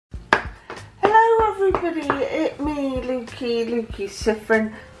everybody, it's me, Luki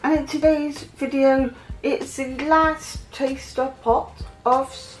Siffrin, and in today's video it's the last taster pot of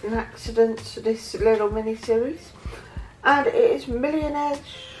Snackcident, so this little mini series, and it is Millionaires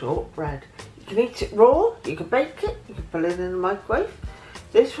Shortbread. You can eat it raw, you can bake it, you can put it in the microwave.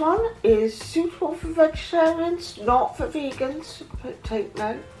 This one is suitable for vegetarians, not for vegans, take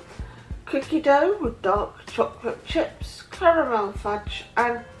note. Cookie dough with dark chocolate chips, caramel fudge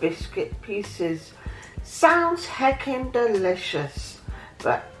and biscuit pieces. Sounds heckin' delicious,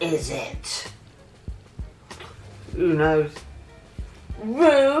 but is it? Who knows?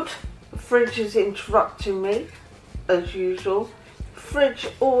 Rude! The fridge is interrupting me, as usual. Fridge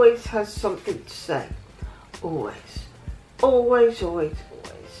always has something to say. Always. Always, always,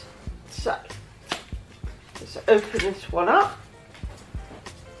 always. So, let's open this one up.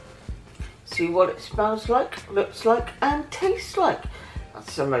 See what it smells like, looks like and tastes like.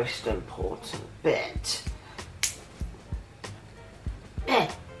 That's the most important bit.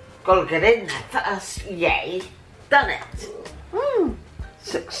 Yeah, gotta get in there first. Yay, done it.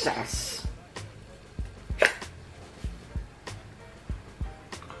 Success.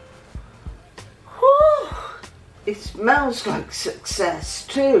 Whew. It smells like success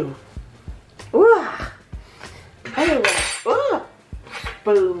too. Anyway,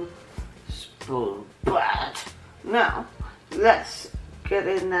 spoon. Bad. Now let's get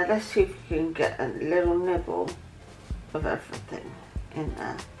in there. Let's see if we can get a little nibble of everything in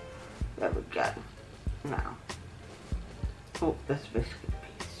there. There we go. Now, oh, there's a biscuit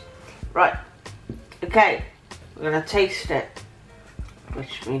piece. Right. Okay, we're gonna taste it.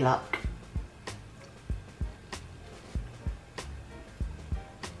 Wish me luck.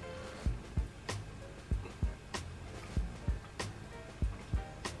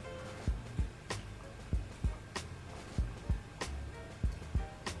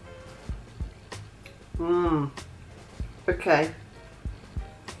 Okay.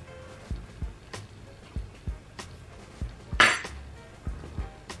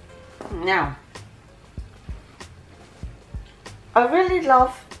 Now, I really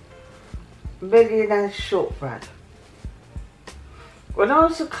love Millionaires Shortbread. When I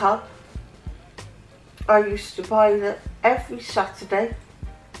was a cub, I used to buy it every Saturday,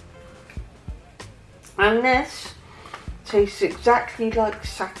 and this tastes exactly like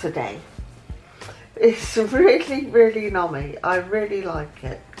Saturday. It's really, really nummy. I really like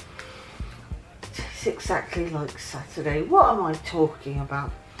it. It tastes exactly like Saturday. What am I talking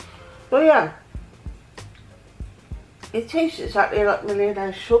about? Well, yeah. It tastes exactly like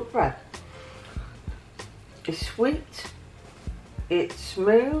Millionaires Shortbread. It's sweet. It's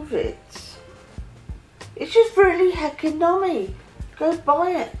smooth. It's just really heckin' nummy. Go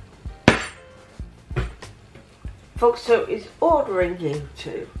buy it. Foxo is ordering you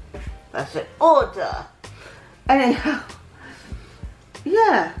to. That's an order. Anyhow,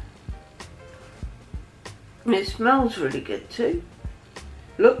 yeah. It smells really good too.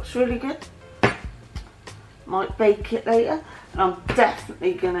 Looks really good. Might bake it later. And I'm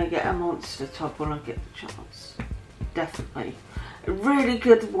definitely going to get a monster tub when I get the chance. Definitely. A really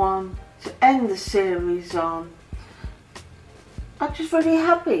good one to end the series on. I'm just really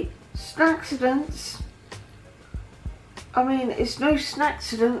happy. Snackcidents. I mean, it's no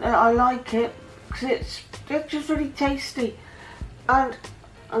Snackcident that I like it, because it's just really tasty, and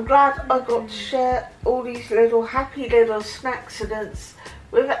I'm glad I got to share all these little happy little Snackcidents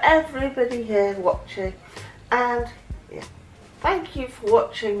with everybody here watching. And yeah, thank you for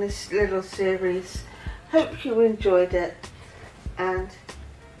watching this little series. Hope you enjoyed it, and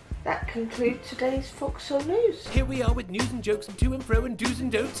that concludes today's Foxhole News. Here we are with news and jokes and to and fro and do's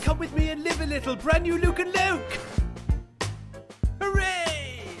and don'ts. Come with me and live a little brand new Luke and Luke.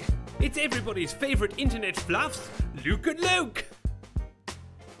 Hooray! It's everybody's favourite internet fluffs, Luke and Luke!